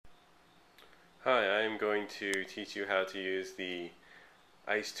Hi, I'm going to teach you how to use the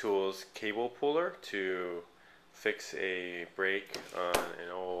Ice Tools cable puller to fix a break on an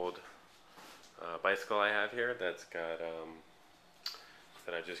old bicycle I have here that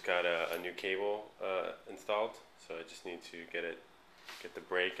I just got a new cable installed. So I just need to get the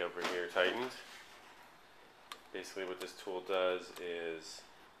brake over here tightened. Basically what this tool does is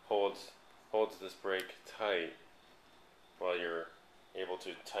holds this brake tight while you're able to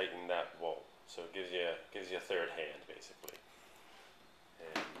tighten that bolt. So it gives you a third hand basically.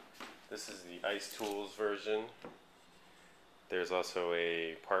 And this is the Ice Tools version. There's also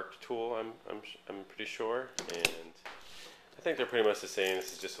a Park tool. I'm pretty sure, and I think they're pretty much the same.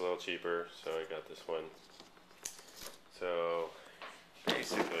 This is just a little cheaper, so I got this one. So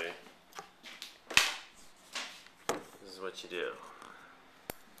basically, this is what you do.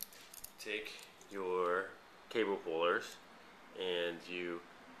 Take your cable pullers and you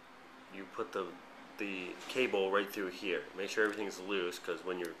put the cable right through here. Make sure everything's loose, because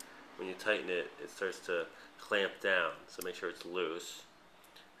when you tighten it, it starts to clamp down. So make sure it's loose.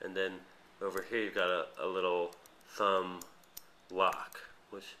 And then over here you've got a little thumb lock,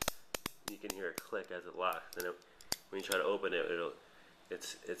 which you can hear it click as it locks. Then when you try to open it,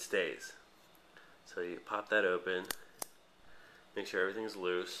 it stays. So you pop that open. Make sure everything's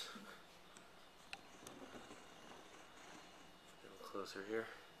loose. A little closer here.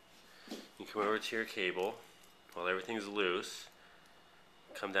 You come over to your cable while everything's loose.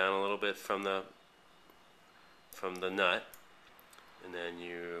 Come down a little bit from the nut, and then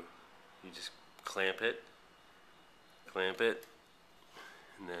you just clamp it, and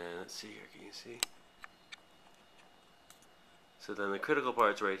then let's see here. Can you see? So then the critical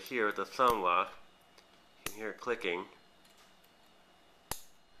part's right here with the thumb lock. You can hear it clicking,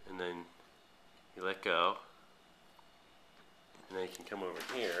 and then you let go, and then you can come over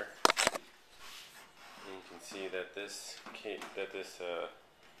here. And you can see that this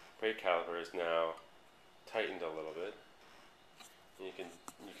brake caliper is now tightened a little bit. And you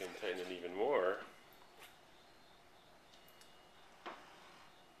can tighten it even more.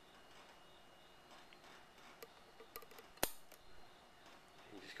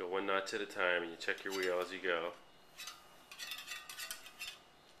 You just go one notch at a time, and you check your wheel as you go.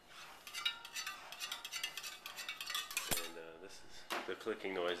 The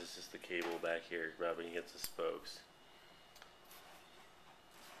clicking noise is just the cable back here rubbing against the spokes.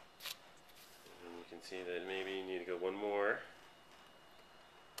 And you can see that maybe you need to go one more.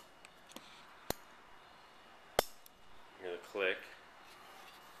 Hear the click.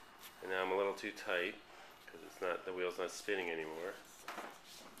 And now I'm a little too tight because the wheel's not spinning anymore.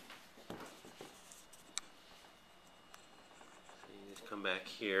 So you just come back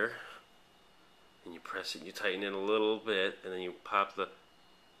here. And you press it, you tighten it a little bit, and then you pop the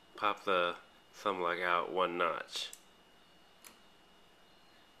thumb lock out one notch.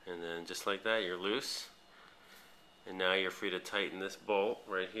 And then just like that, you're loose. And now you're free to tighten this bolt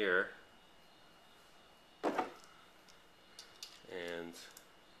right here. And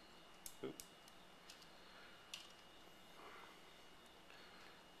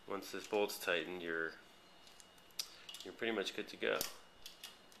once this bolt's tightened, you're pretty much good to go.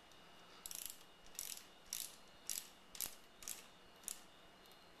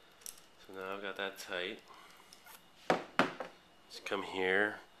 Now I've got that tight. Just come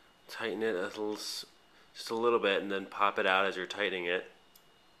here, tighten it just a little bit, and then pop it out as you're tightening it.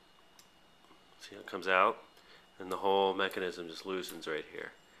 See how it comes out? And the whole mechanism just loosens right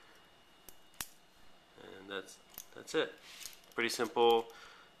here. And that's it. Pretty simple,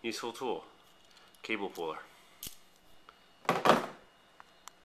 useful tool. Cable puller.